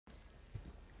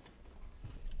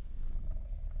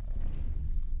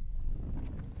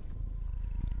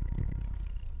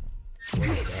What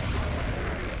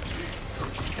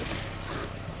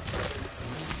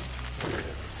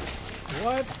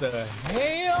the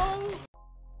hell?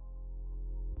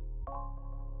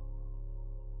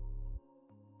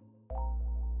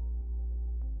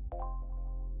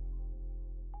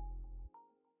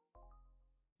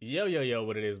 Yo,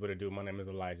 what it is, what it do? My name is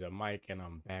Elijah Mike, and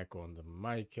I'm back on the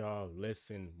mic, y'all.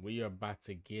 Listen, we are about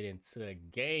to get into a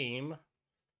game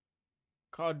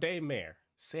called Daymare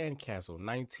Sandcastle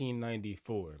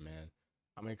 1994, man.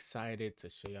 I'm excited to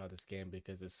show y'all this game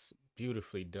because it's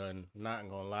beautifully done. Not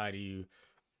gonna lie to you,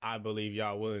 I believe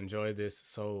y'all will enjoy this.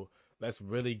 So let's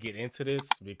really get into this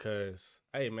because,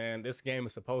 hey, man, this game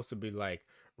is supposed to be like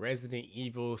Resident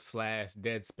Evil /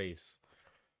 Deadspace.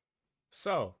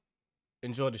 So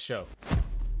enjoy the show.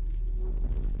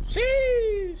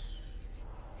 Sheesh.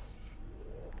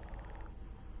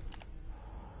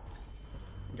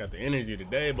 Got the energy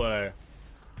today, but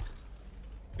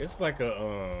it's like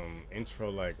a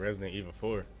intro like Resident Evil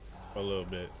 4 a little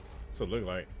bit. So it look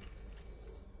like.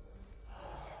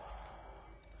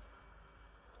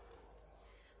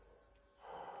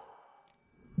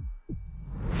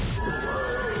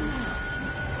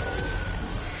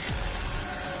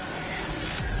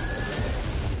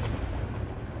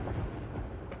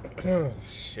 Oh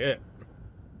shit.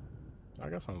 I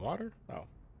got some water? Oh.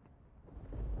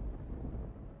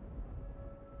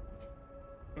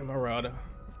 In my router.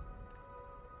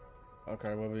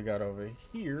 Okay, what we got over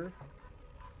here?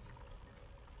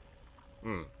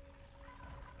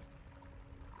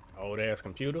 Old ass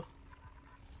computer.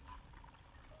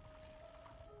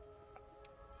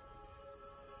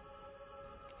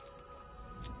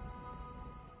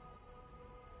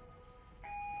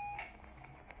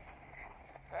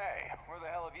 Hey, where the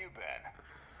hell have you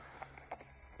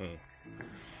been?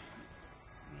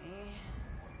 Me?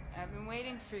 I've been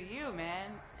waiting for you,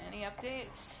 man. Any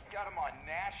updates? Got him on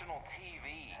national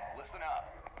TV. Listen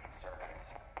up. Servants,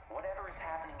 whatever is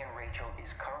happening in Rachel is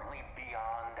currently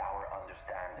beyond our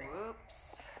understanding.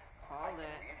 Whoops. Called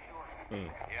it.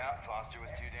 Yeah, Foster was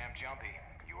too damn jumpy.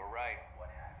 You were right.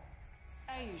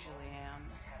 I usually am.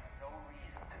 We have no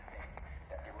reason to think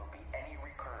that there will be any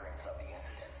recurrence of the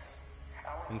incident.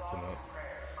 Our thoughts and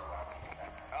prayers go out to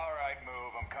them. All right,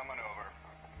 move. I'm coming over.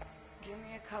 Give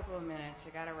me a couple of minutes.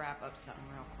 I gotta wrap up something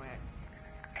real quick.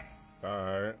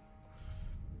 Alright.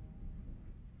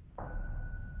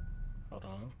 Hold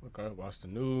on. Okay, watch the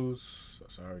news.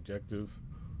 That's our objective.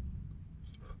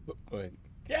 But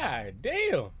god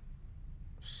damn.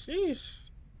 Sheesh.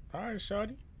 Alright,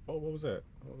 shawty. Oh, what was that?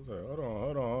 What was that?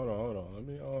 Hold on. Let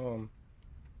me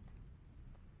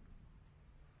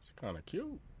she's kinda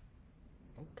cute.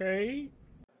 Okay.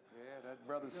 Yeah, that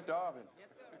brother's starving.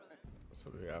 So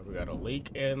we got a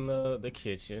leak in the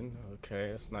kitchen.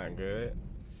 Okay, that's not good.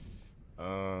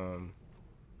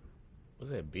 Was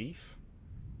that beef?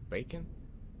 Bacon?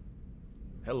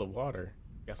 Hella water.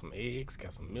 Got some eggs,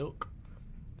 got some milk.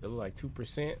 They look like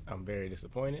 2%. I'm very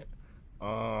disappointed.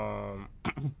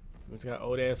 It's got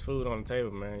old ass food on the table,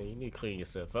 man. You need to clean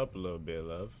yourself up a little bit,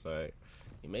 love. Like,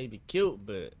 you may be cute,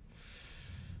 but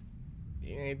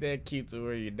you ain't that cute to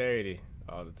where you're dirty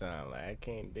all the time. Like, I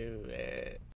can't do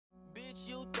that. Bitch,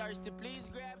 you thirsty, please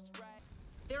grab Sprite.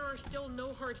 There are still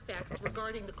no hard facts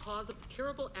regarding the cause of the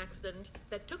terrible accident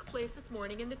that took place this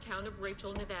morning in the town of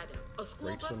Rachel, Nevada. A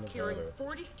school bus carrying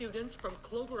 40 students from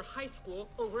Clover High School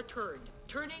overturned,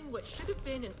 turning what should have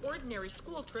been an ordinary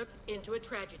school trip into a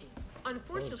tragedy.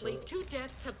 Unfortunately, 2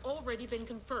 deaths have already been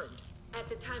confirmed. At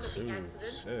the time of the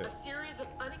accident, a series of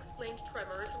unexplained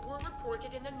tremors were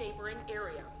reported in a neighboring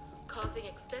area, causing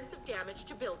extensive damage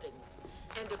to buildings,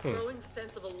 and a growing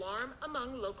sense of alarm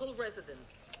among local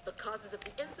residents. The causes of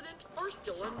the incident are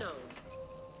still unknown.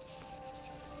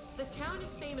 The town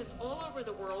is famous all over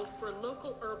the world for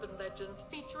local urban legends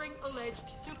featuring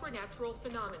alleged supernatural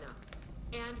phenomena,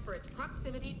 and for its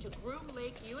proximity to Groom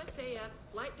Lake USAF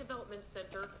Flight Development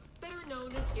Center, better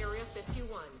known as Area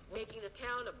 51, making the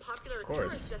town a popular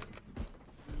tourist destination.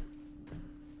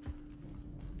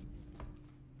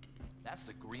 That's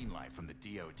the green light from the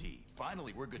DOD.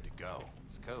 Finally, we're good to go.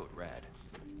 It's code red.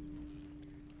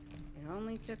 It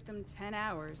only took them 10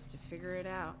 hours to figure it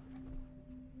out.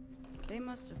 They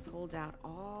must have pulled out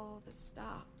all the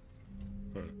stops.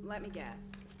 Let me guess.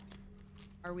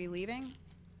 Are we leaving?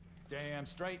 Damn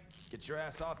straight. Get your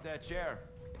ass off that chair.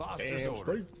 Foster's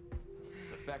orders.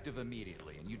 Effective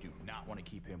immediately, and you do not want to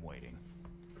keep him waiting.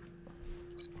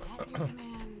 At your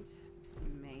command,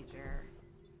 Major.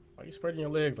 Why are you spreading your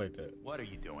legs like that? What are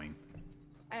you doing?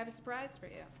 I have a surprise for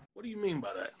you. What do you mean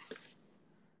by that?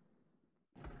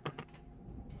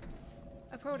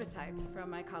 A prototype from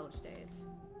my college days.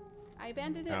 I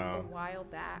abandoned it a while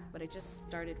back, but I just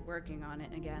started working on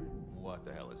it again. What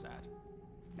the hell is that?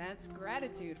 That's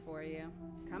gratitude for you.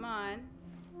 Come on,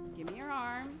 give me your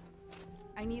arm.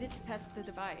 I needed to test the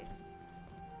device.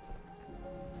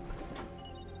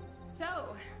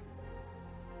 So,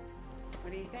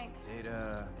 what do you think?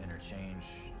 Data interchange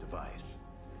device.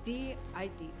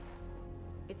 DID.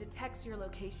 It detects your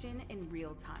location in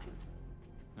real time.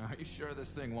 Are you sure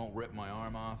this thing won't rip my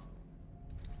arm off?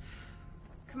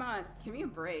 Come on, give me a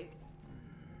break.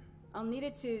 I'll need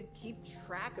it to keep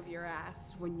track of your ass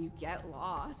when you get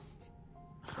lost.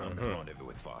 I'm gonna rendezvous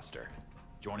with Foster.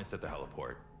 Join us at the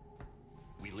heliport.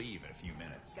 We leave in a few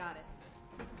minutes. Got it.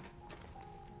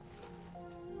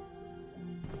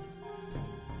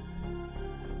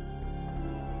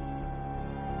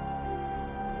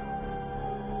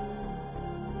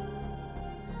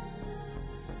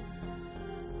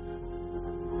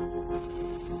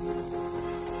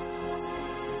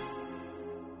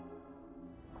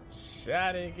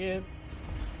 Shot it again.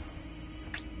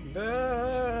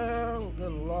 Down,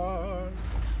 good Lord.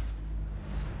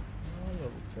 All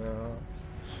over town.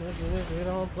 Shaking this, they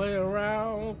don't play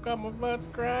around. Got my butts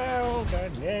crown.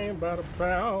 Got game by the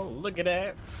pound. Look at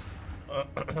that.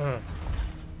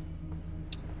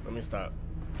 Let me stop.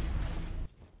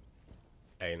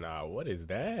 Hey, nah, what is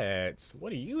that?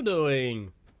 What are you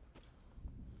doing?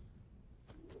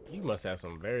 You must have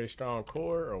some very strong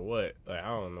core or what? Like, I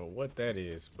don't know what that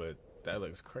is, but that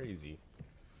looks crazy.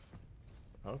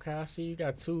 Okay, I see you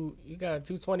got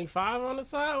 225 on the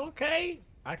side. Okay,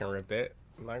 I can rip that.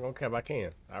 I'm not gonna cap. I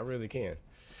can. I really can.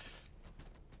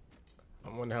 I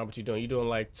wonder how much you doing. You doing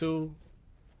like two?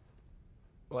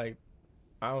 Like,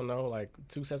 I don't know, like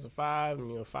 2 sets of 5. You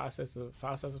know, 5 sets of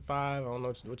 5. I don't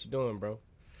know what you doing, bro.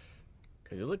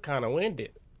 Cause you look kind of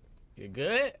winded. You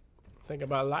good? Think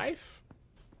about life.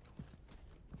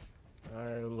 All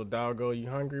right, little doggo, you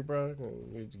hungry, bro?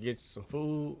 You get you some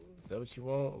food? Is that what you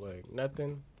want? Like,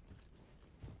 nothing?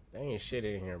 There ain't shit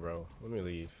in here, bro. Let me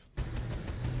leave.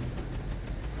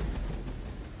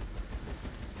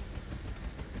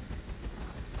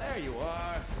 There you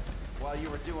are. While you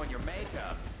were doing your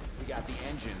makeup, we got the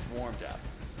engines warmed up.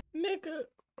 Nigga.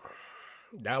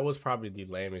 That was probably the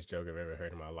lamest joke I've ever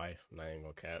heard in my life. And I ain't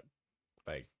gonna cap.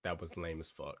 Like, that was lame as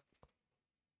fuck.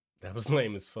 That was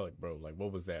lame as fuck, bro. Like,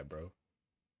 what was that, bro?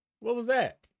 What was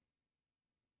that?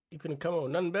 You couldn't come up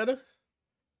with nothing better?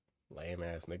 Lame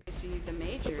ass nigga. I see the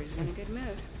Major's in a good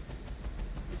mood.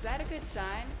 Is that a good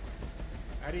sign?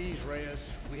 At ease, Reyes.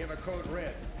 We have a code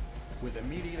red with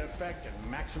immediate effect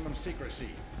and maximum secrecy.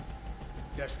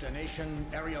 Destination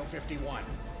Area 51.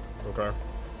 Okay.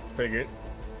 Figured.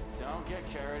 Don't get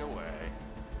carried away.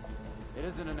 It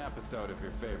isn't an episode of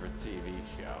your favorite TV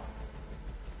show.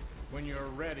 When you're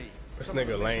ready. This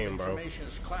nigga lame, bro. Information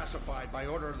is classified by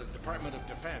order of the Department of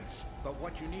Defense. But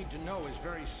what you need to know is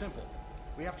very simple.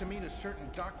 We have to meet a certain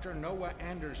Dr. Noah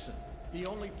Anderson, the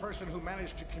only person who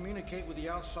managed to communicate with the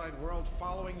outside world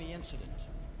following the incident.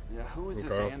 Yeah, who is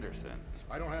this Anderson?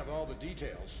 I don't have all the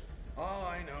details. All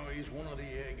I know, he's one of the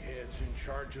eggheads in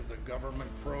charge of the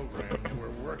government program that we're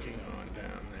working on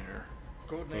down there.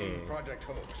 Codename Project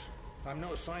Hoax. I'm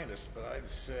no scientist, but I'd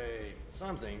say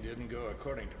something didn't go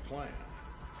according to plan.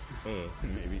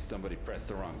 Maybe somebody pressed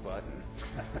the wrong button.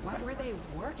 What were they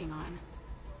working on?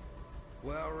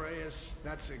 Well, Reyes,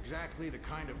 that's exactly the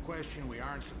kind of question we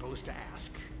aren't supposed to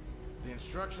ask. The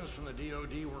instructions from the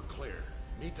DOD were clear.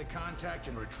 Meet the contact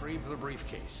and retrieve the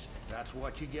briefcase. That's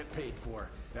what you get paid for.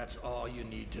 That's all you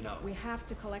need to know. We have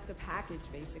to collect a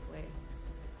package, basically.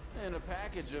 And a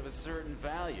package of a certain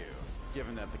value,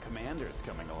 given that the commander's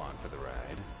coming along for the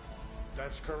ride.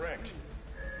 That's correct.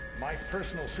 My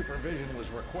personal supervision was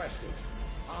requested.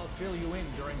 I'll fill you in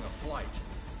during the flight.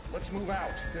 Let's move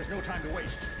out. There's no time to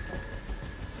waste.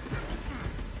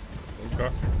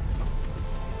 Okay.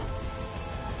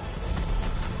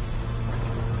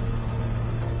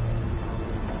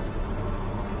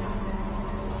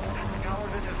 Tower,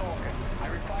 this is Vulcan. I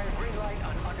require green light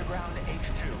on underground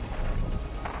H2.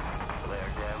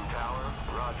 There, Dam Tower.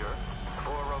 Roger.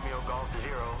 4 Romeo Golf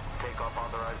 0. Takeoff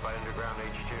authorized by underground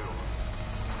H2.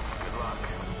 Good luck.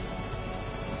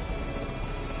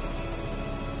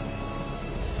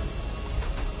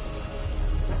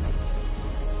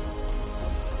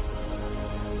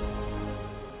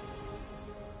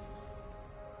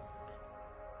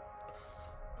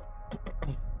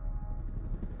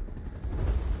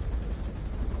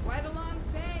 Why the long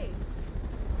face?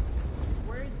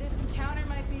 Worried this encounter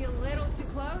might be a little too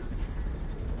close?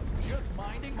 Just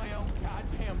minding my own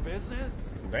goddamn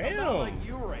business? Damn. I'm not like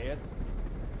you, Reyes.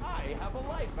 I have a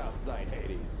life outside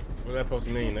Hades. What that supposed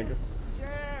to mean, nigga?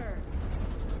 Sure.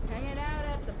 Hanging out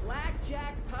at the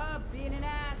Blackjack Pub being an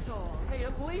asshole. Hey,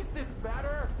 at least it's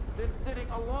better than sitting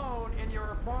alone in your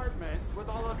apartment with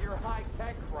all of your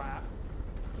high-tech crap.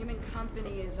 Human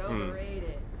company is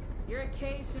overrated. You're a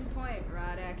case in point,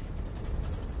 Rodek.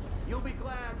 You'll be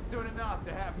glad soon enough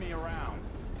to have me around.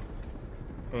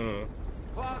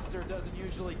 Foster doesn't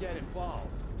usually get involved.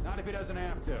 Not if he doesn't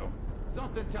have to.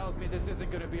 Something tells me this isn't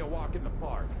going to be a walk in the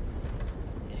park.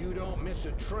 You don't miss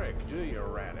a trick, do you,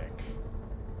 Radek?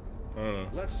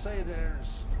 Let's say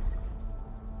there's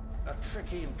a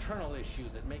tricky internal issue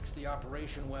that makes the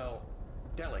operation, well,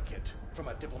 delicate from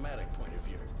a diplomatic point of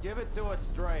view. Give it to us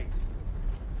straight.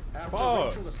 After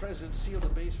Rachel, the president sealed the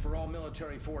base for all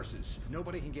military forces.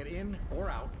 Nobody can get in or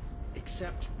out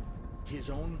except his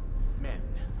own men.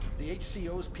 The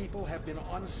HCO's people have been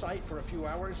on site for a few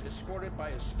hours, escorted by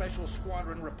a special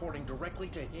squadron reporting directly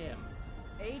to him.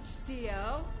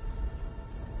 HCO?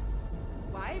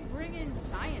 Why bring in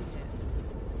scientists?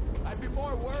 I'd be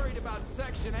more worried about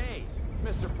Section 8.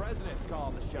 Mr. President's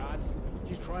calling the shots.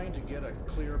 He's trying to get a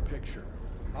clear picture.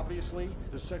 Obviously,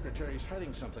 the secretary's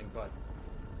hiding something, but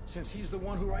since he's the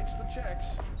one who writes the checks...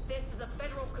 This is a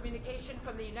federal communication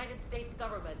from the United States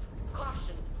government.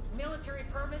 Caution. Military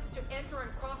permits to enter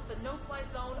and cross the no-fly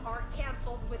zone are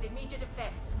canceled with immediate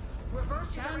effect.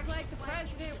 Sounds like the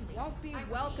president won't be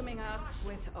welcoming us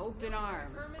with open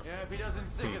arms. Yeah, if he doesn't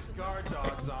sick his guard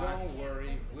dogs on us. Don't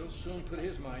worry, we'll soon put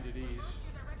his mind at ease.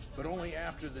 But only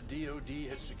after the DOD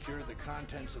has secured the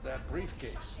contents of that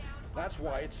briefcase. That's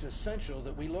why it's essential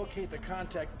that we locate the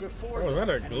contact before... Oh, is that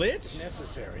a and glitch? if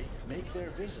necessary, make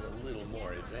their visit a little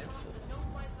more eventful.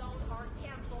 No-fly zones are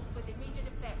canceled with immediate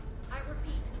effect. I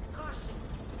repeat, caution.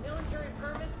 Military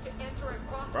permits to enter and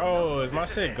cross... Bro, is my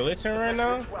shit glitching right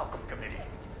now? Welcome committee.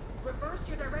 Reverse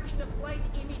your direction of flight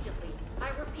immediately. I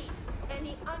repeat,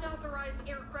 any unauthorized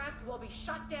aircraft will be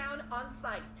shut down on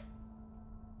site.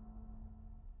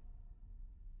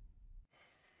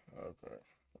 Okay.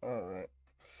 Alright.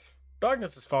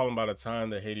 Darkness is falling by the time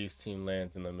the Hades team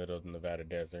lands in the middle of the Nevada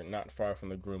desert, not far from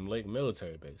the Groom Lake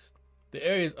military base. The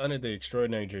area is under the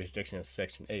extraordinary jurisdiction of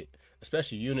Section 8, a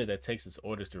special unit that takes its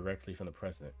orders directly from the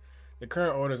president. The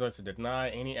current orders are to deny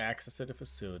any access to the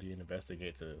facility and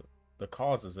investigate the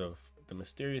causes of the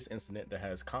mysterious incident that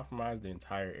has compromised the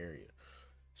entire area.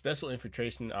 Special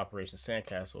infiltration Operation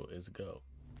Sandcastle is go.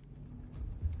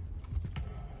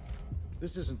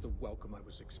 This isn't the welcome I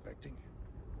was expecting.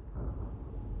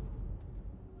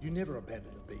 You never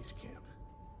abandoned the base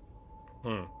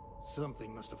camp.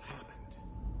 Something must have happened.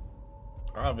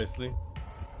 Obviously.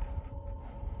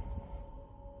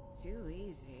 Too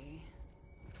easy.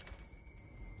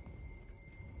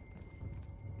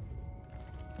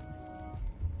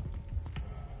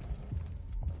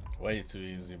 Way too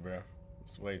easy, bro.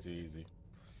 It's way too easy.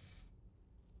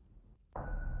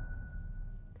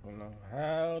 You know,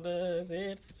 how does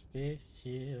it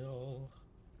feel?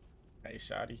 Hey,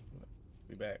 Shotty,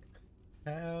 we back.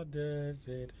 How does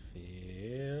it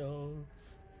feel?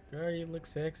 Girl, you look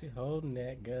sexy holding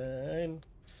that gun.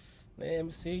 Let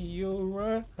me see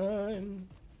you run.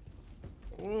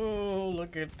 Whoa,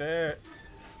 look at that.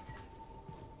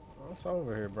 What's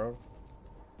over here, bro?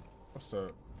 What's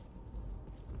up?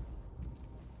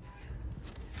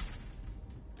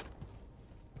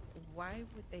 Why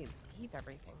would they leave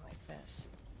everything like this?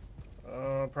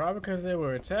 Probably because they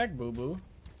were attacked, boo-boo.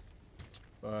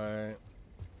 But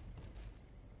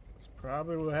it's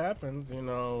probably what happens, you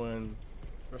know, when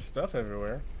there's stuff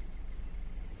everywhere.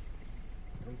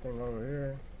 Anything over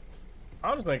here?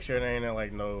 I'll just make sure there ain't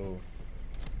like no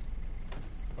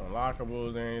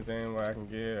unlockables or anything where I can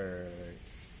get or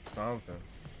like, something.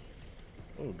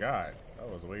 Oh God, that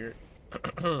was weird.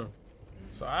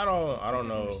 So I don't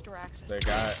know. They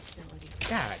got.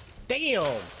 God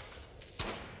damn.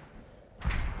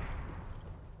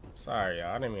 Sorry,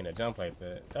 y'all. I didn't mean to jump like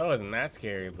that. That wasn't that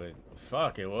scary, but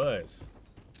fuck, it was.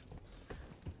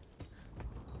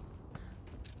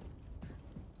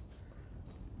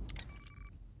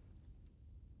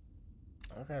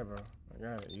 Okay, bro. I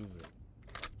got it. Use it.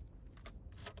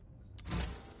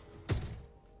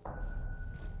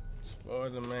 Explore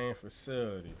the main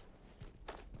facility.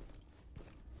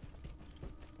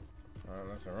 Alright,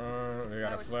 let's run. They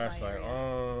got a flashlight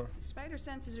on. Spider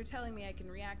senses are telling me I can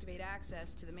reactivate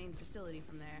access to the main facility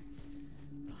from there.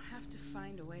 But I'll have to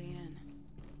find a way in.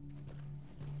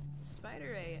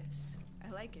 Spider AS.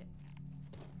 I like it.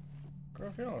 Girl,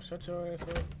 if you don't shut your ass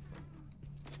up.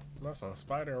 That's on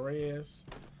Spider Reyes.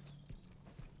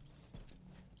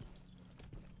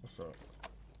 What's up?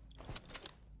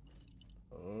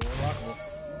 Oh, unlockable.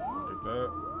 Look at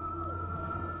that.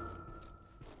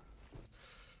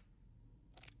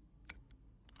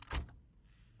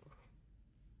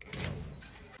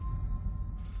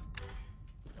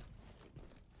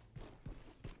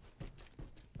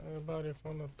 Anybody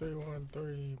from the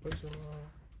 313, put your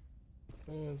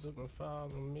hands up and follow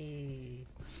me.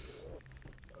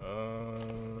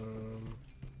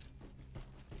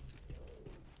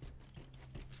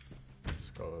 Let's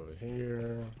go over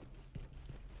here.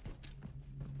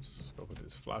 Let's go put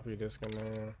this floppy disk in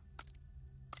there.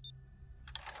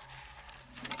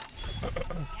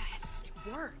 Yes,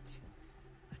 it worked.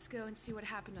 Let's go and see what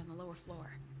happened on the lower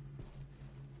floor.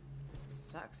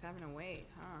 Sucks having to wait,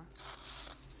 huh?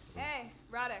 Hey,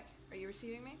 Roddick, are you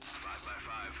receiving me? 5 by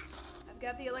 5. I've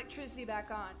got the electricity back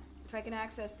on. If I can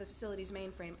access the facility's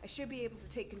mainframe, I should be able to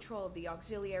take control of the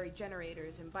auxiliary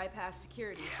generators and bypass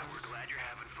security. Yeah, we're glad you're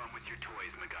having fun with your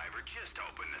toys, MacGyver. Just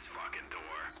open this fucking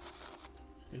door.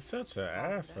 He's such an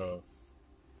asshole.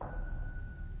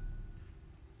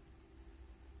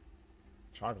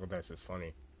 Chocolate dice is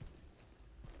funny.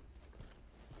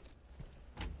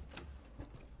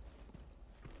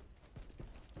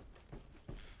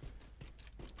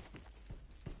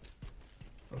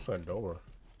 What's that door?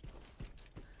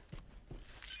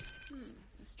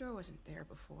 This door wasn't there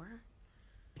before.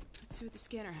 Let's see what the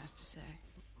scanner has to say.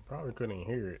 Probably couldn't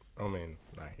hear it. I mean,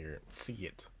 not hear it. See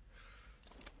it.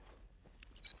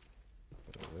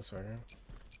 Is this right here?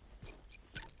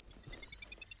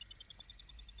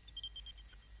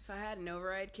 If I had an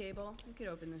override cable, I could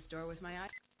open this door with my eye.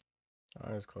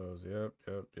 Eyes closed. Yep.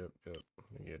 Let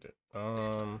me get it.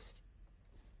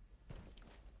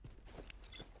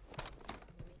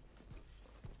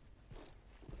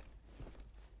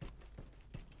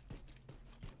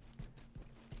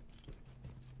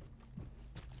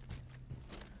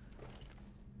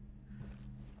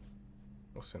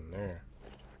 What's in there?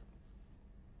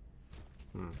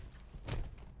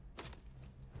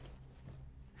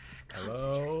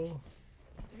 Hello?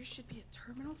 There should be a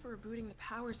terminal for rebooting the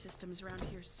power systems around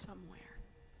here somewhere.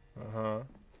 Uh-huh.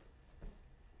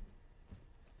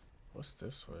 What's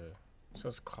this way? It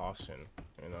says caution.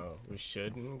 You know, we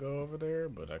shouldn't go over there,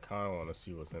 but I kind of want to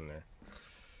see what's in there.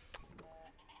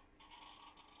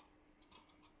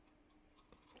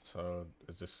 So,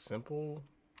 is this simple?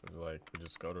 Is it like, we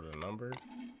just go to the number?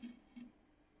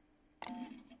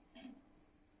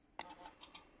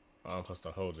 Oh, I'm supposed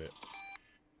to hold it.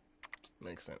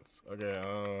 Makes sense. Okay,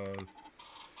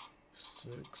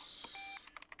 6,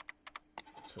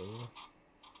 2,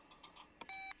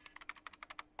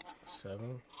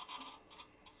 7.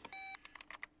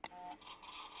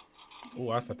 Oh,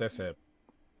 I thought that said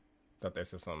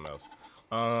something else.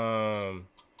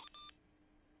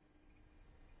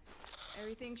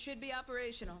 Everything should be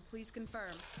operational. Please confirm.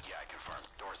 Yeah, I confirm.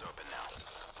 Door's open now.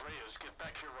 Reyes, get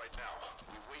back here right now.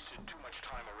 We wasted too much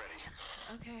time already.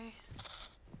 Okay.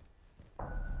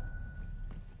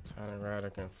 Tiny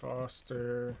Raddick and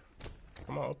Foster.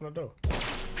 Come on, open the door.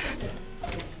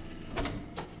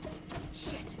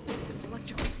 Shit! This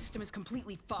electrical system is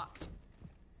completely fucked.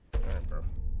 Alright, bro.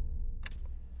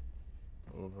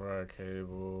 Override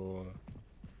cable.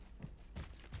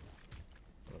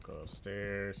 I'll go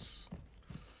upstairs.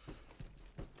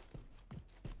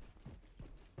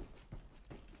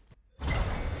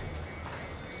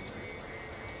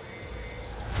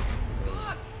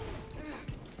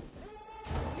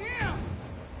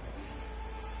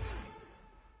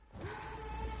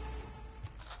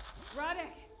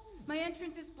 My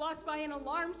entrance is blocked by an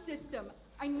alarm system.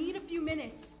 I need a few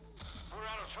minutes. We're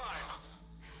out of time.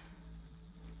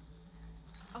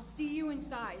 I'll see you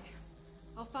inside.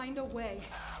 I'll find a way.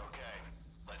 Okay.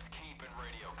 Let's keep in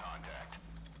radio contact.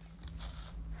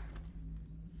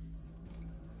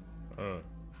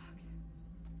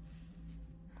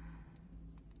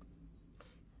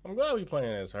 I'm glad we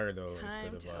playing as her though.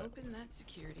 Time instead to of open that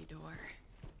security door.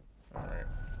 Alright.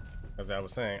 As I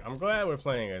was saying, I'm glad we're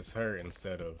playing as her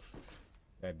instead of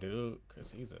that dude,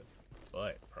 because he's a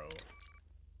butt, bro.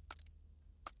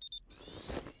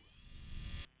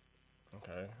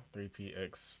 Okay,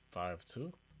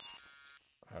 3PX52.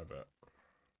 I have that.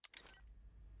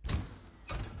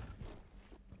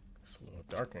 It's a little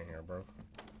dark in here, bro.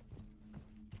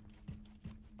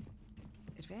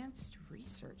 Advanced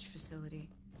research facility.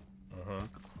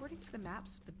 According to the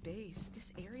maps of the base,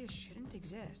 this area shouldn't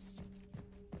exist.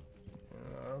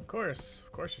 Of course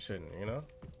you shouldn't, you know?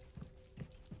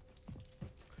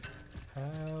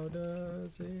 How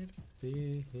does it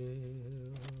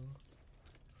feel?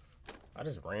 I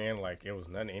just ran like it was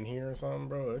nothing in here or something,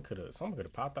 bro. Someone could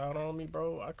have popped out on me,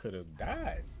 bro. I could have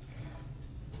died.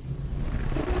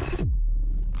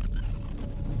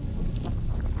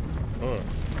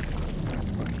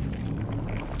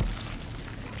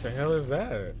 What the hell is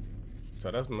that?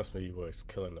 So that must be what's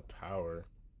killing the power.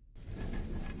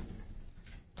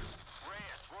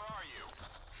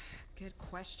 Good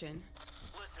question.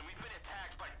 Listen, we've been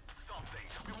attacked by something.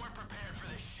 We weren't prepared for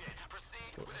this shit.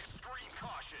 Proceed with extreme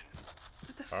caution.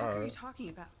 What the fuck are you talking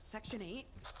about? Section 8?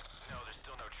 No, there's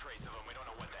still no trace of him. We don't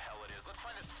know what the hell it is. Let's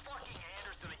find this fucking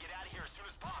Anderson and get out of here as soon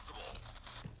as possible.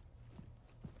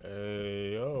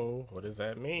 Hey, yo, what does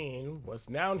that mean? What's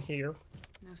down here?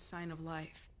 No sign of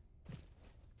life.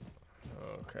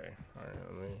 Okay,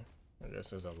 alright, I guess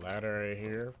there's a ladder right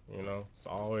here. You know, it's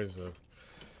always a...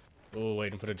 Oh,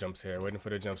 waiting for the jump scare, waiting for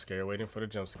the jump scare, waiting for the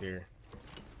jump scare.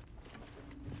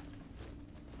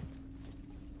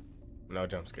 No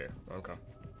jump scare. Okay.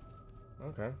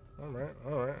 Okay. Alright.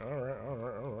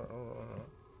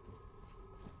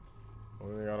 What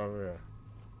do we got over here?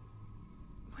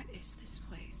 What is this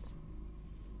place?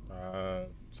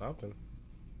 Something.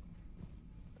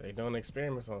 They doing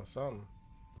experiments on something.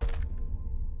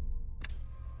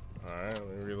 Alright,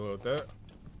 let me reload that.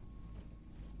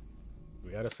 We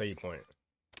got a save point.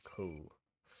 Cool.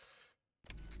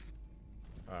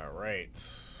 Alright.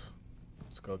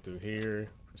 Let's go through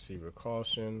here. Proceed with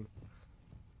caution.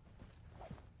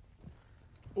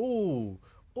 Ooh.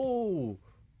 Ooh.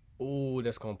 Ooh,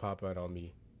 that's gonna pop out on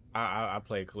me. I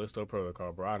played Callisto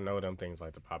Protocol, bro. I know them things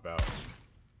like to pop out.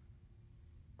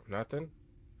 Nothing?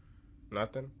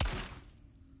 Nothing?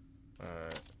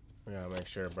 Alright. We gotta make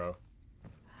sure, bro.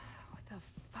 What the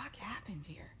fuck happened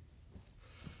here?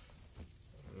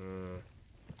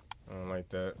 I don't like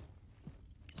that.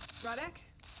 Radek?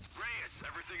 Reyes,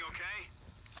 everything okay?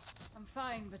 I'm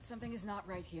fine, but something is not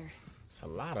right here. It's a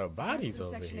lot of bodies over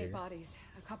Section 8 here. bodies.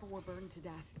 A couple were burned to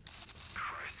death.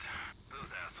 Christ,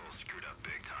 those assholes screwed up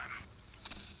big time.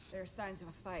 There are signs of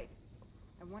a fight.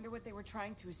 I wonder what they were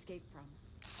trying to escape from.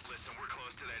 Listen, we're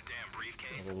close to that damn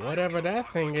briefcase. Whatever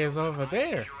that thing is over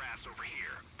there. Get your ass over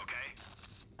here, okay?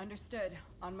 Understood.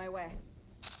 On my way.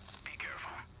 Be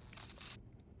careful.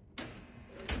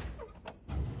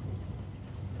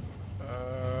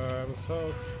 I'm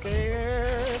so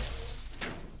scared.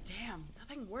 Damn,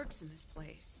 nothing works in this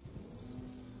place.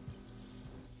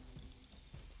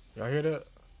 Y'all hear that?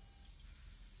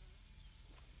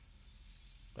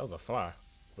 That was a fly,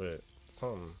 but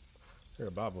something. Hear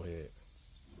a bobblehead.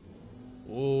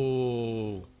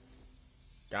 Ooh,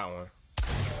 got one.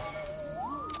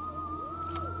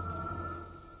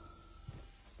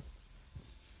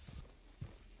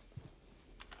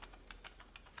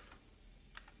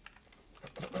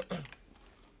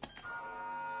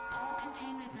 All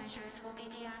containment measures will be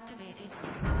deactivated.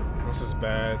 This is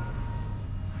bad.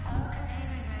 All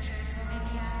containment measures will be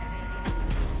deactivated.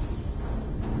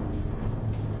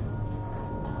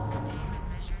 All containment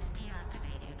measures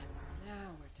deactivated. Now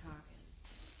we're talking.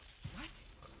 What?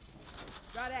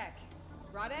 Radek!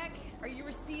 Radek, are you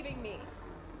receiving me?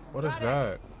 What is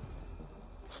that?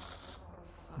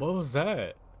 What was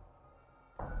that?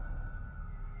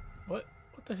 What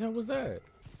the hell was that?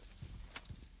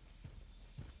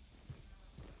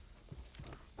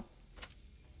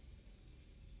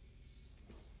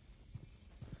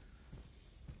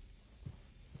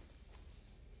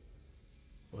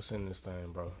 What's in this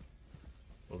thing, bro?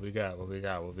 What we got? What we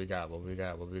got? What we got? What we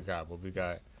got? What we got? What we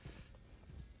got?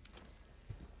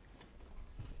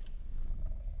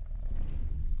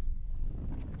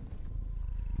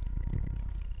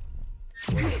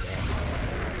 What is that?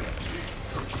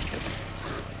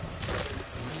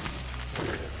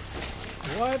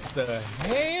 What the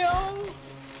hell?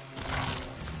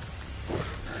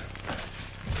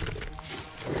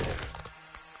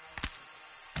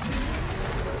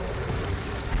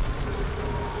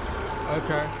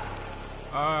 Okay.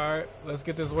 Alright, let's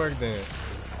get this work then.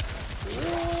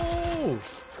 Ooh!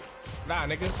 Nah,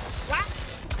 nigga. What?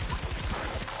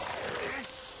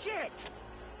 Shit!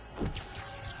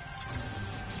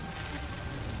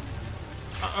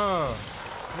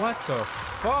 What the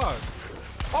fuck?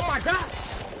 Oh my god!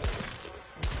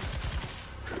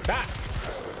 That!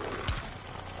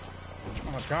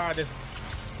 Oh my god, this...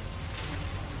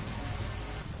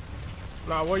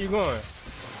 Nah, where you going?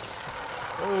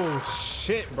 Oh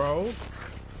shit, bro.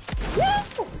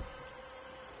 Woo!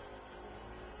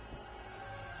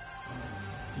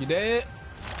 You dead?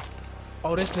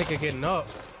 Oh, this nigga getting up.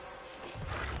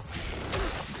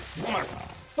 Oh my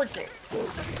freaking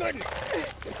goodness.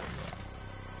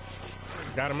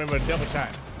 Gotta remember the double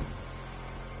shot.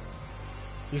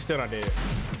 You still not dead.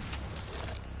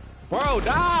 Bro,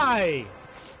 die!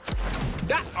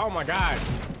 Die! Oh my god.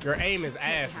 Your aim is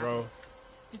ass, bro.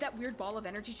 Did that weird ball of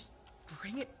energy just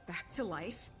bring it back to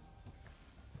life?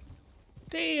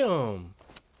 Damn.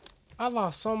 I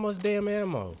lost so much damn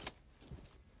ammo.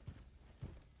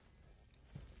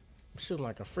 I'm shooting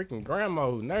like a freaking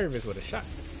grandma who's nervous with a shot.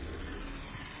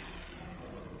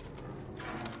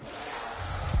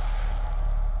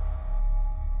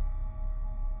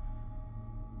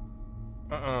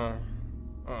 No.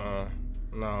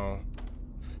 No.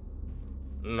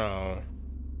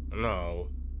 No.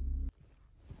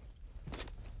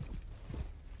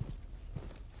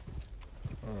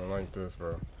 I don't like this,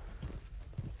 bro.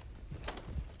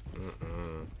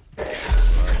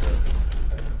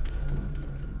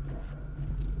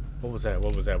 What was that?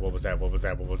 What was that? What was that? What was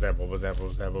that? What was that? What was that? What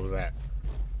was that? What was that?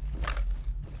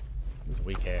 This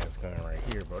weak ass gun right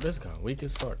here, bro. This gun weak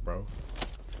as fuck, bro.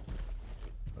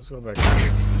 Let's go back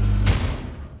here.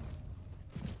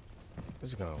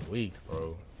 This gun weak,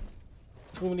 bro.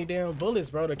 Too many damn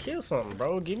bullets, bro, to kill something,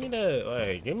 bro. Give me that,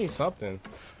 like, give me something.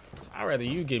 I'd rather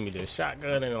you give me the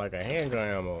shotgun and like a handgun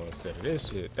ammo instead of this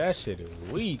shit. That shit is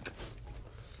weak.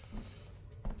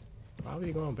 Why are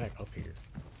we going back up here?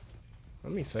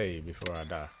 Let me save before I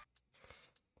die.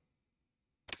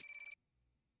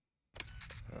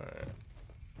 Alright.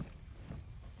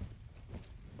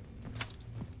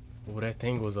 Oh, that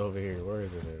thing was over here. Where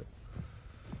is it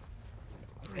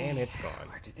at? And it's gone.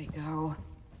 Where did they go?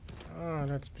 Oh,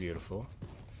 that's beautiful.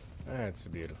 That's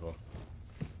beautiful.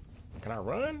 Can I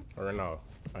run? Or no?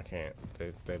 I can't.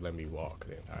 They let me walk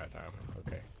the entire time.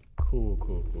 Okay. Cool,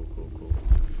 cool, cool, cool, cool.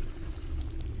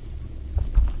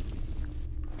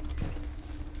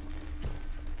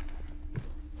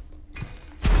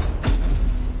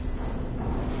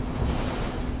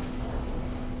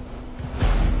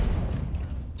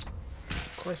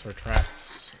 Of course we're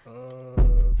trapped. Oh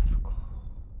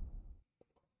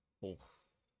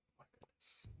my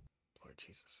goodness. Lord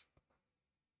Jesus.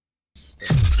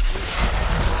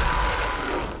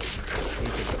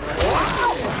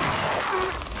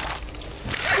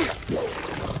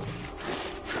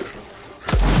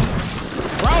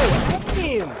 Bro,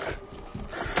 damn!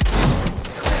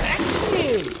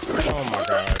 Oh my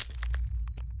god.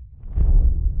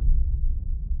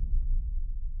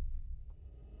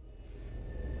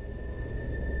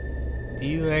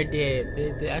 You right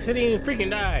there. I should've even freaking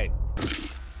died.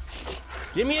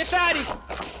 Give me a shotty!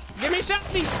 Give me a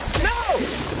shotty! No!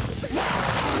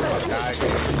 Oh, God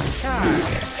damn.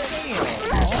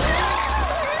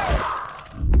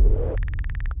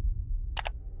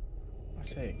 I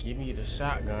said, give me the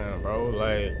shotgun, bro.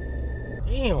 Like,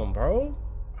 damn, bro.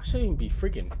 I shouldn't even be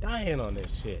freaking dying on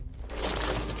this shit.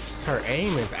 Her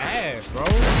aim is ass, bro.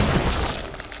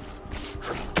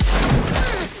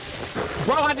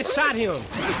 Bro, I just shot him.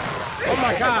 Oh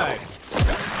my god.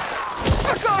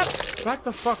 Back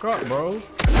the fuck up, bro.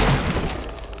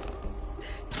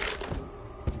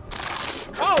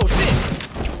 Oh shit.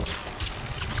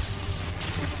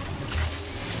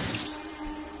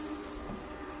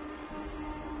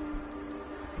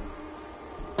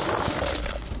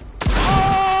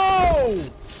 Oh!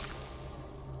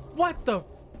 What the?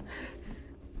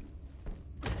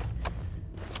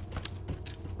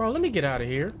 Bro, let me get out of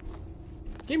here.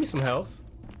 Give me some health.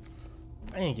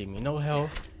 I ain't give me no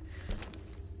health.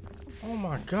 Oh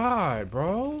my god,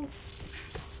 bro.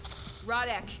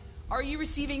 Rodek, are you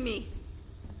receiving me?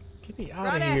 Get me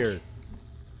out of here.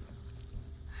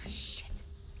 Shit.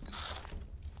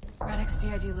 Rodek's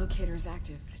DID locator is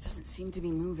active, but it doesn't seem to be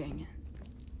moving.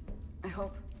 I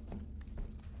hope...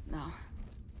 No.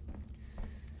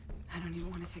 I don't even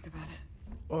want to think about it.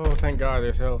 Oh, thank god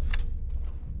there's health.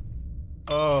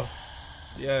 Oh,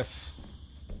 yes.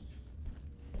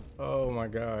 Oh my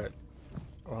god.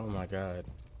 Oh my god.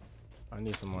 I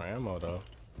need some more ammo though.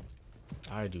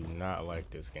 I do not like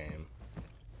this game.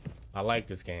 I like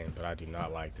this game, but I do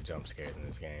not like the jump scares in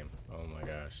this game. Oh my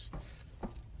gosh.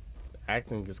 The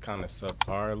acting is kind of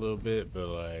subpar a little bit, but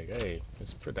like, hey,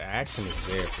 the action is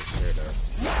there for sure though.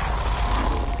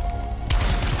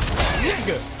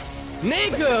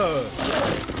 Nigga!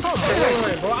 Come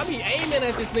on, bro. I be aiming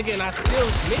at this nigga and I still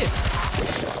miss.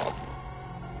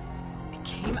 It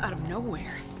came out of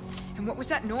nowhere. And what was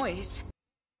that noise?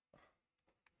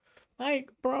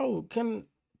 Like, bro, can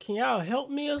y'all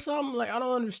help me or something? Like, I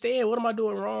don't understand. What am I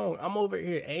doing wrong? I'm over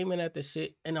here aiming at the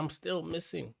shit and I'm still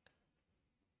missing.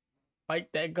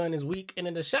 Like, that gun is weak. And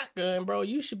in the shotgun, bro,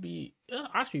 you should be...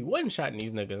 I should be one-shotting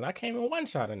these niggas. And I can't even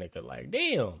one-shot a nigga. Like,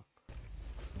 damn.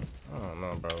 I don't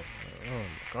know, bro. Oh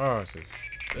my gosh.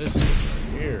 This shit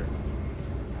right here.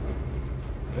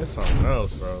 There's something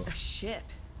else, bro. A ship.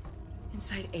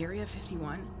 Inside Area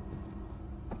 51?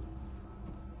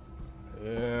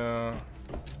 Yeah.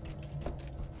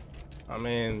 I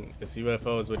mean, it's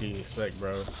UFOs. What do you expect,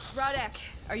 bro? Rodek,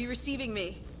 are you receiving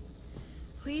me?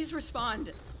 Please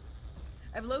respond.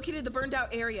 I've located the burned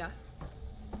out area.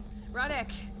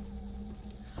 Rodek,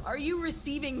 are you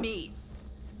receiving me?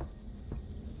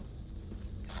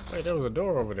 Wait, there was a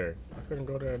door over there. I couldn't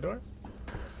go to that door?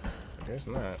 I guess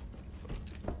not.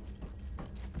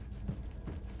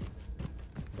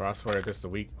 Bro, I swear this is the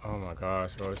weak. Oh my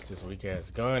gosh, bro, it's this weak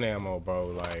ass gun ammo, bro.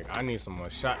 Like, I need some more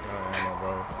shotgun ammo,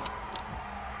 bro.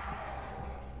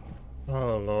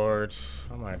 Oh Lord,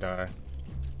 I might die.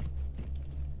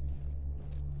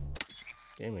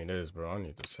 Give me this, bro. I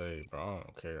need to save, bro. I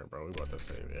don't care, bro. We about to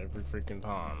save every freaking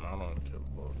time. I don't give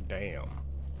a damn.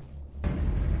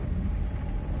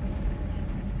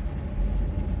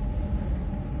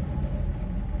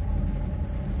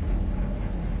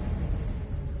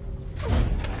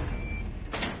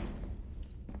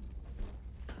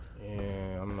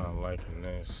 Yeah, I'm not liking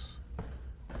this.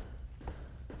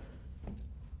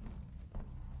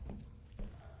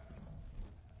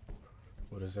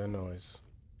 What is that noise?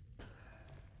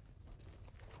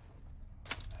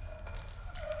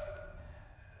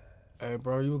 Hey,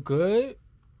 bro, you good?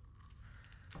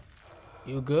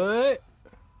 You good?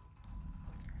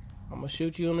 I'm gonna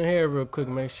shoot you in the head real quick,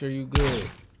 make sure you good.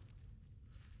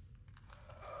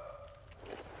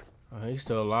 Oh, he's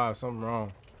still alive, something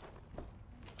wrong.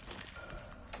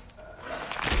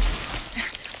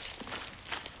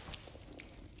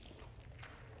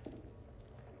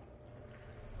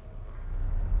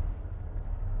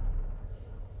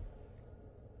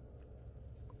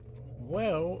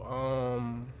 Well,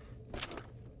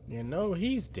 you know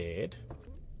he's dead.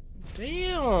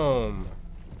 Damn.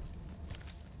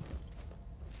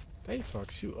 They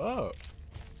fucks you up.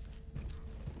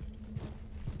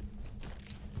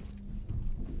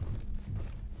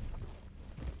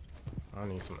 I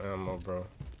need some ammo, bro.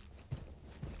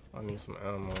 I need some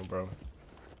ammo, bro.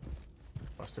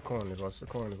 Watch the corners, watch the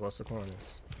corners, watch the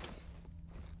corners.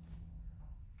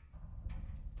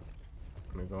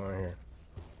 Let me go in here.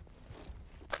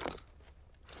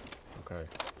 Okay.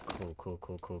 Cool.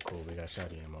 We got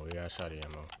shotty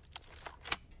ammo.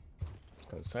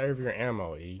 Conserve your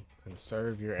ammo, E.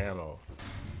 Conserve your ammo.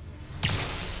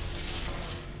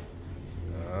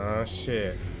 Ah,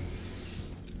 shit.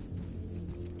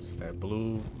 It's that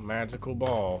blue magical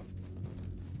ball.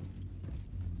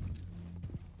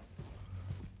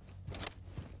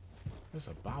 There's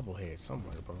a bobblehead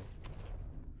somewhere, bro.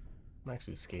 I'm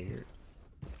actually scared.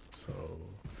 So...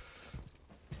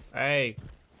 Hey!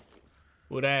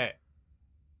 Who that?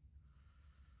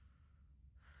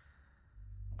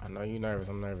 I know you nervous.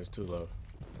 I'm nervous too, love.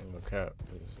 I ain't gonna cap.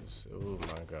 Oh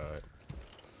my god.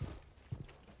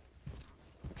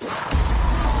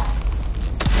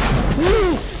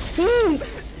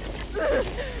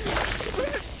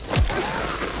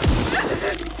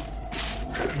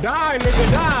 Die,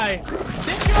 nigga, die!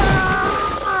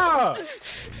 Ah!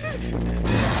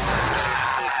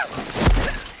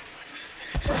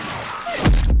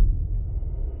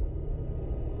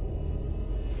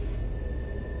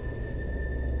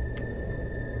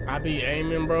 I be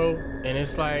aiming, bro, and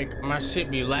it's like my shit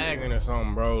be lagging or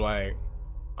something, bro. Like,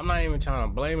 I'm not even trying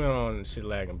to blame it on shit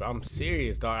lagging, but I'm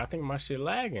serious, dog. I think my shit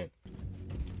lagging.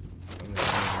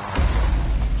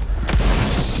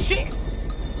 Shit!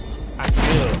 I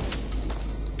still.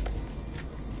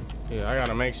 Yeah, I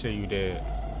gotta make sure you dead.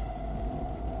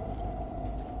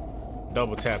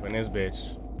 Double tapping this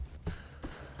bitch.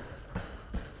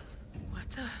 What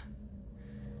the?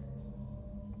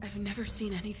 I've never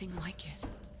seen anything like it.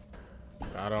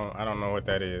 I don't know what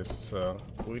that is, so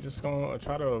we just gonna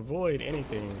try to avoid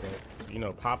anything that, you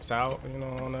know, pops out, you know,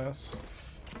 on us.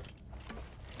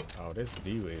 Oh, this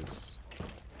view is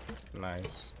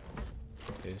nice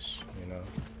ish, you know.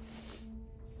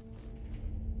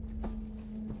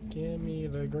 Give me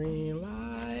the green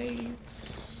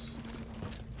lights.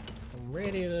 I'm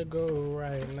ready to go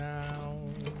right now.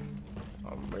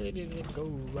 I'm ready to go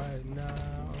right now.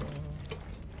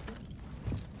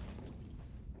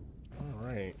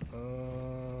 Alright,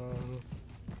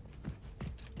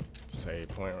 save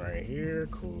point right here.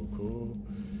 Cool.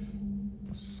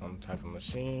 Some type of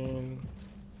machine.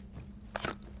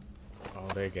 Oh,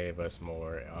 they gave us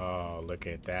more. Oh, look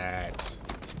at that.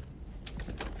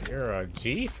 You're a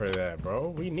G for that, bro.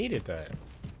 We needed that.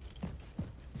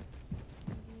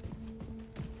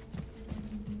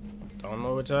 Don't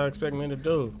know what y'all expect me to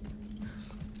do.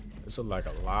 This is like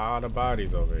a lot of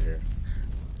bodies over here.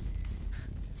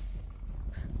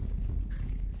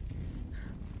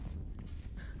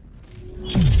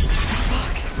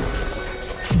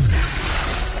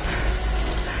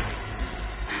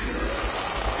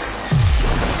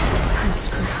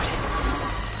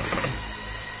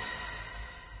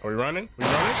 Are we running? We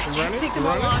running? Take them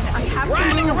all on. I have to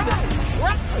move.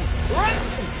 Run!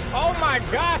 Oh my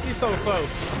gosh, he's so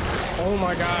close. Oh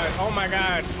my god. Oh my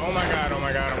god. Oh my god. Oh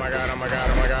my god. Oh my god. Oh my god.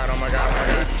 Oh my god. Oh my god.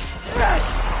 Oh my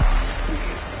god.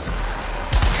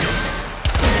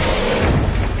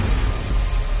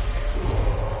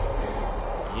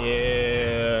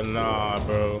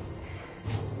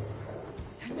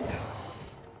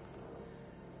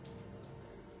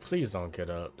 Please don't get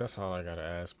up. That's all I gotta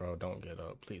ask, bro. Don't get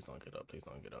up. Please don't get up. Please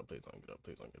don't get up. Please don't get up.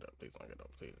 Please don't get up. Please don't get up.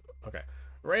 Please. Okay.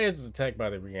 Reyes is attacked by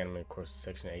the reanimated course of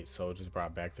Section 8 soldiers,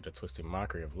 brought back to the twisted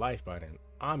mockery of life by an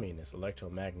ominous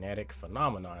electromagnetic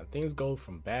phenomenon. Things go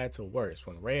from bad to worse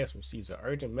when Reyes receives an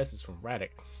urgent message from Radek.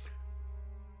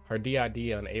 Her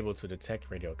DID unable to detect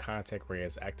radio contact.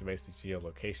 Reyes activates the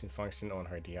geolocation function on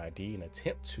her DID in an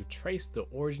attempt to trace the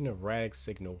origin of Radek's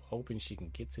signal, hoping she can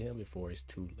get to him before it's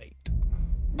too late.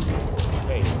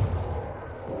 Okay.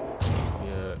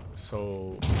 Yeah,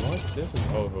 so once this is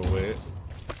over with,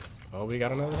 oh, we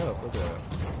got another help. Look at that.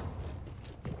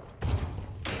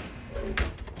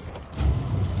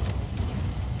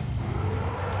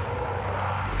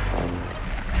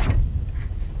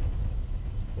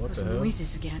 What Those the hell?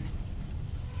 noises again.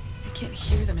 I can't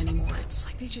hear them anymore. It's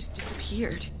like they just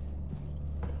disappeared.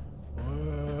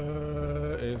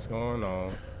 What is going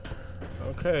on?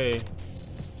 Okay.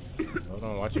 Hold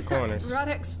on, watch your corners.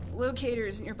 Radek's locator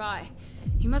is nearby.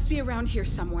 He must be around here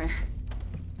somewhere.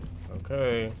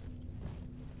 Okay.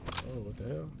 Oh, what the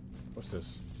hell? What's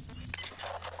this?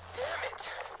 Damn it!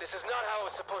 This is not how it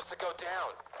was supposed to go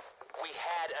down. We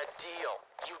had a deal.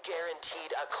 You guaranteed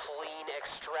a clean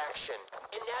extraction.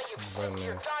 And now you've sent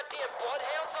your goddamn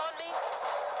bloodhounds on me?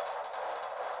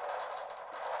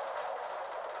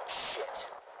 Shit.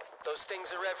 Those things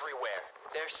are everywhere.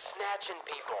 They're snatching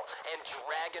people and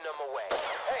dragging them away.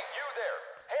 Hey, you there!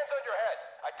 Hands on your head!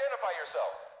 Identify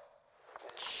yourself!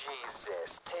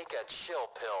 Jesus, take a chill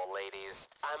pill, ladies.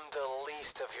 I'm the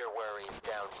least of your worries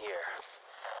down here.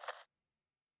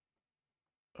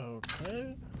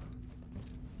 Okay.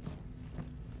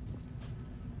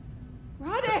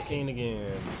 Radek! Scene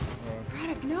again.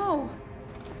 Radek, no!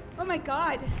 Oh my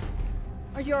god!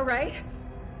 Are you alright?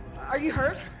 Are you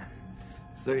hurt?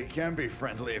 So you can be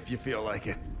friendly if you feel like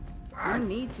it. No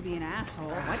need to be an asshole.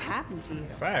 What happened to you?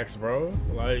 Facts, bro.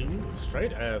 Like, you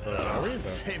straight asshole for no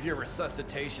reason. Save your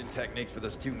resuscitation techniques for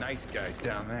those two nice guys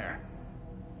down there.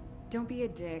 Don't be a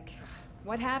dick.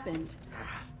 What happened?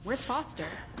 Where's Foster?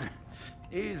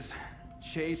 He's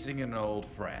chasing an old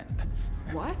friend.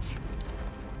 What?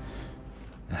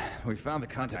 We found the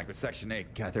contact with Section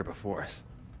 8 got there before us.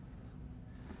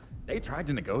 They tried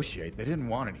to negotiate. They didn't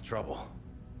want any trouble.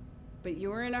 But you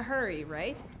were in a hurry,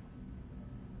 right?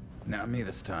 Not me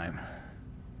this time.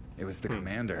 It was the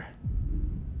commander.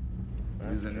 He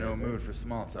was in no mood for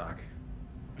small talk.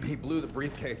 He blew the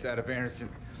briefcase out of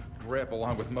Anderson's grip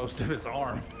along with most of his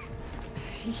arm.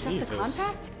 He shut the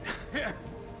contact? Yeah.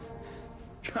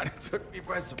 Kinda took me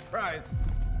by surprise.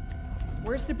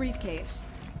 Where's the briefcase?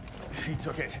 He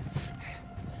took it.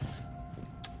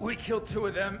 We killed two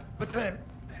of them, but then...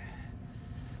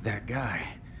 that guy...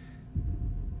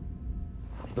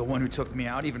 the one who took me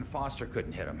out, even Foster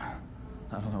couldn't hit him.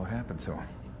 I don't know what happened to him.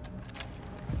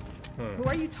 Who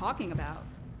are you talking about?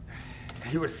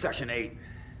 He was Section 8.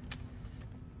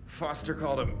 Foster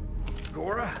called him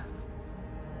Gora.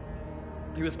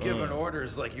 He was giving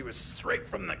orders like he was straight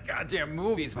from the goddamn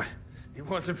movies, but he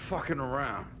wasn't fucking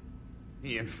around.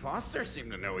 He and Foster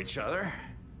seemed to know each other.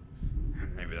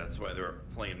 Maybe that's why they were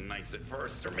playing nice at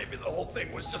first, or maybe the whole thing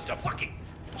was just a fucking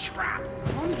trap.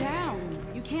 Calm down.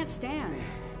 You can't stand.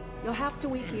 You'll have to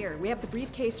wait here. We have the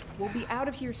briefcase. We'll be out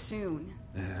of here soon.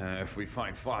 If we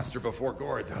find Foster before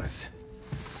Gora does.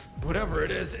 Whatever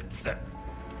it is, it's a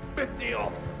big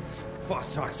deal.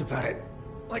 Foss talks about it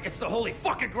like it's the holy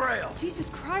fucking grail. Jesus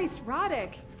Christ,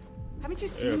 Radek. Haven't you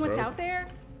seen what's out there?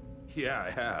 Yeah,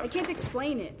 I have. I can't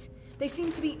explain it. They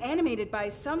seem to be animated by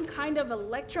some kind of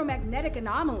electromagnetic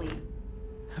anomaly.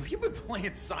 Have you been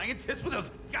playing scientist with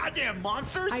those goddamn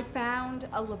monsters? I found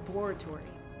a laboratory.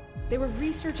 They were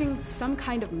researching some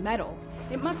kind of metal.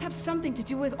 It must have something to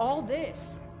do with all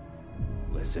this.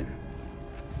 Listen.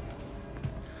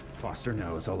 Foster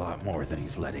knows a lot more than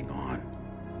he's letting on.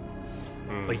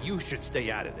 But you should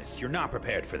stay out of this. You're not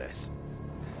prepared for this.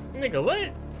 Nigga,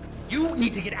 what? You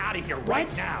need to get out of here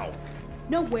right now.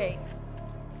 No way.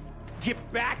 Get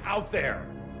back out there.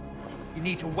 You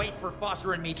need to wait for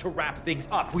Foster and me to wrap things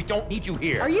up. We don't need you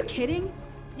here. Are you kidding?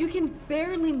 You can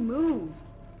barely move.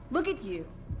 Look at you.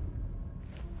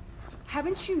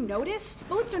 Haven't you noticed?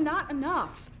 Bullets are not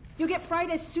enough. You'll get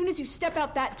fried as soon as you step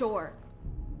out that door.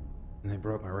 They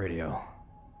broke my radio.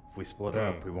 If we split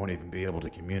up, we won't even be able to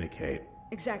communicate.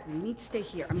 Exactly. You need to stay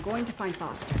here. I'm going to find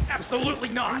Foster. Absolutely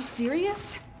not. Are you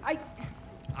serious? I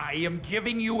am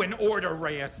giving you an order,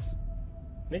 Reyes.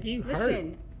 Nigga, you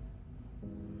Listen.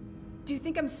 Do you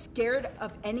think I'm scared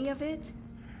of any of it?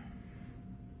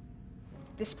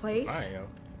 This place? I am.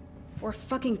 Or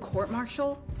fucking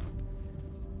court-martial?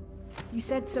 You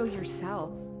said so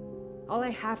yourself. All I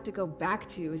have to go back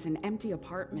to is an empty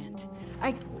apartment.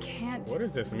 I can't. What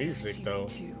is this music, though?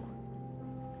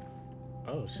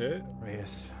 Oh, shit.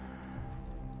 Reyes.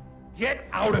 Get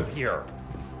out of here!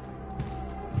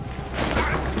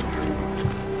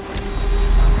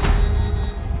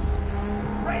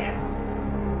 Reyes!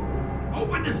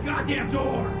 Open this goddamn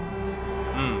door!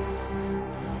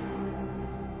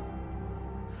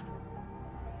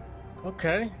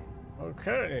 Okay.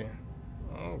 Okay.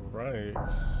 All right.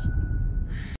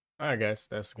 I guess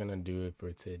that's gonna do it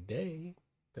for today.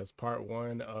 That's part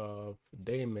 1 of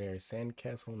Daymare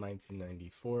Sandcastle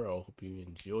 1994. I hope you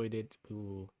enjoyed it. We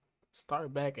will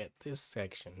start back at this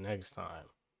section next time.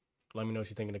 Let me know what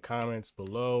you think in the comments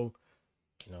below.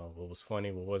 You know, what was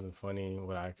funny, what wasn't funny,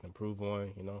 what I can improve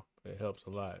on. You know, it helps a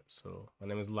lot. So my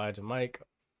name is Elijah Mike.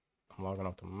 I'm logging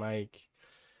off the mic.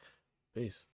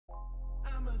 Peace.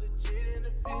 I'm a legit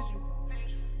individual.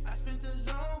 I spent a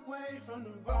long way from the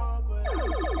raw, but